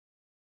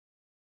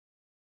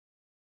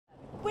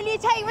Will you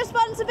take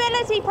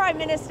responsibility, Prime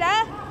Minister?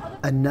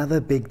 Another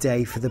big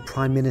day for the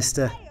Prime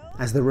Minister,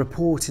 as the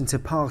report into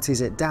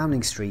parties at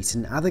Downing Street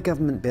and other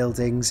government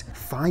buildings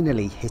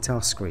finally hit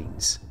our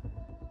screens.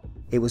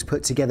 It was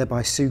put together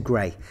by Sue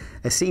Gray,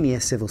 a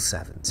senior civil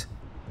servant.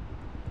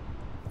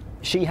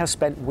 She has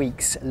spent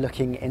weeks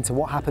looking into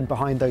what happened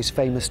behind those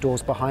famous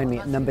doors behind me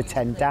at number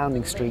 10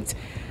 Downing Street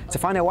to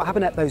find out what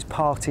happened at those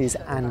parties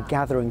and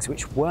gatherings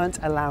which weren't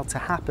allowed to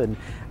happen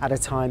at a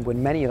time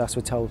when many of us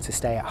were told to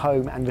stay at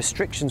home and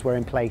restrictions were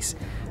in place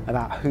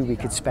about who we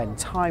could spend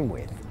time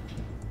with.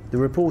 The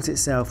report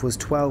itself was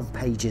 12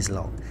 pages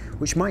long,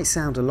 which might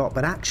sound a lot,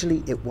 but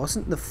actually it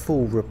wasn't the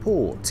full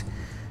report.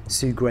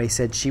 Sue Gray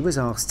said she was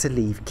asked to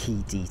leave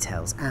key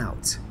details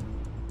out.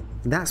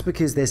 That's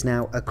because there's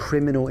now a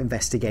criminal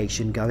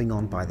investigation going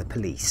on by the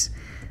police,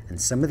 and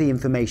some of the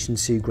information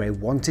Sue Gray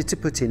wanted to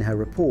put in her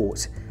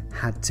report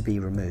had to be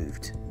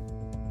removed.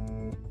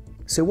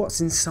 So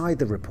what's inside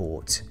the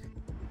report?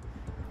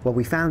 Well,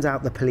 we found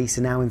out the police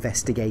are now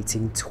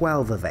investigating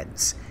 12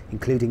 events,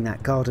 including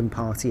that garden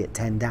party at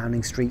 10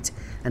 Downing Street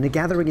and a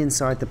gathering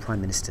inside the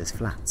Prime Minister's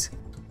flat.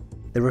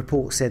 The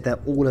report said that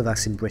all of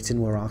us in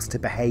Britain were asked to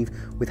behave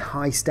with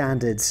high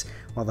standards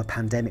while the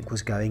pandemic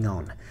was going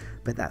on,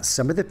 but that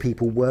some of the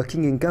people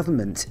working in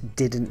government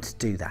didn't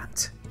do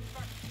that.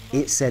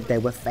 It said there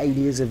were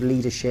failures of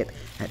leadership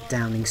at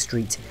Downing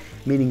Street,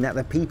 meaning that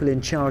the people in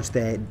charge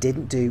there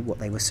didn't do what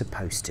they were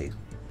supposed to.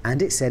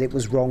 And it said it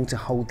was wrong to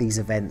hold these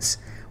events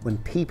when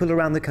people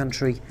around the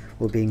country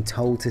were being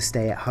told to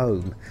stay at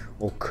home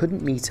or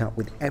couldn't meet up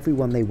with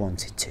everyone they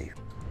wanted to.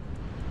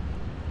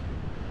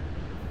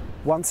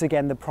 Once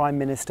again, the Prime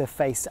Minister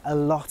faced a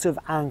lot of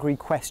angry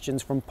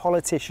questions from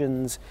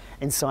politicians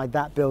inside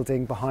that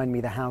building behind me,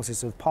 the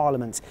Houses of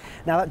Parliament.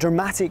 Now, that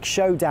dramatic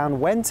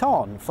showdown went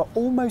on for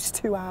almost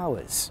 2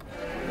 hours.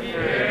 Thank you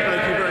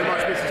very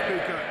much, Mr.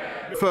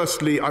 Speaker.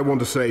 Firstly, I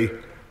want to say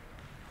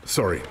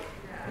sorry.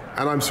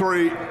 And I'm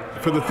sorry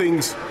for the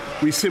things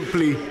we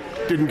simply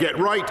didn't get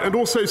right, and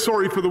also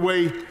sorry for the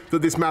way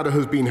that this matter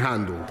has been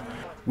handled.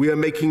 We are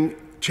making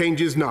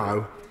changes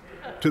now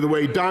to the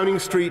way Downing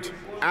Street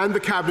and the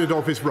Cabinet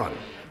Office run.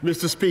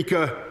 Mr.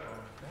 Speaker,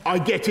 I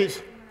get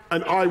it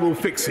and I will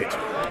fix it.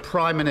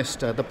 Prime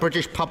Minister, the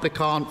British public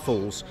aren't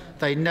fools.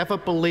 They never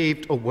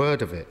believed a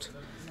word of it.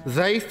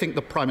 They think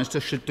the Prime Minister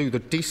should do the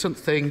decent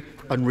thing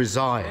and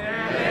resign.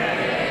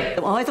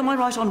 Either my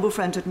right honourable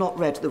friend had not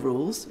read the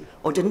rules,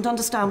 or didn't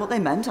understand what they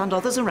meant, and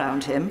others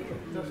around him,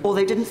 or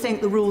they didn't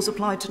think the rules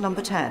applied to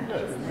number 10.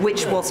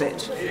 Which was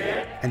it?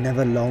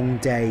 Another long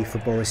day for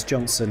Boris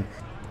Johnson,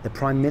 the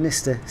Prime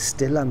Minister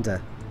still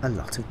under a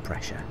lot of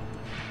pressure.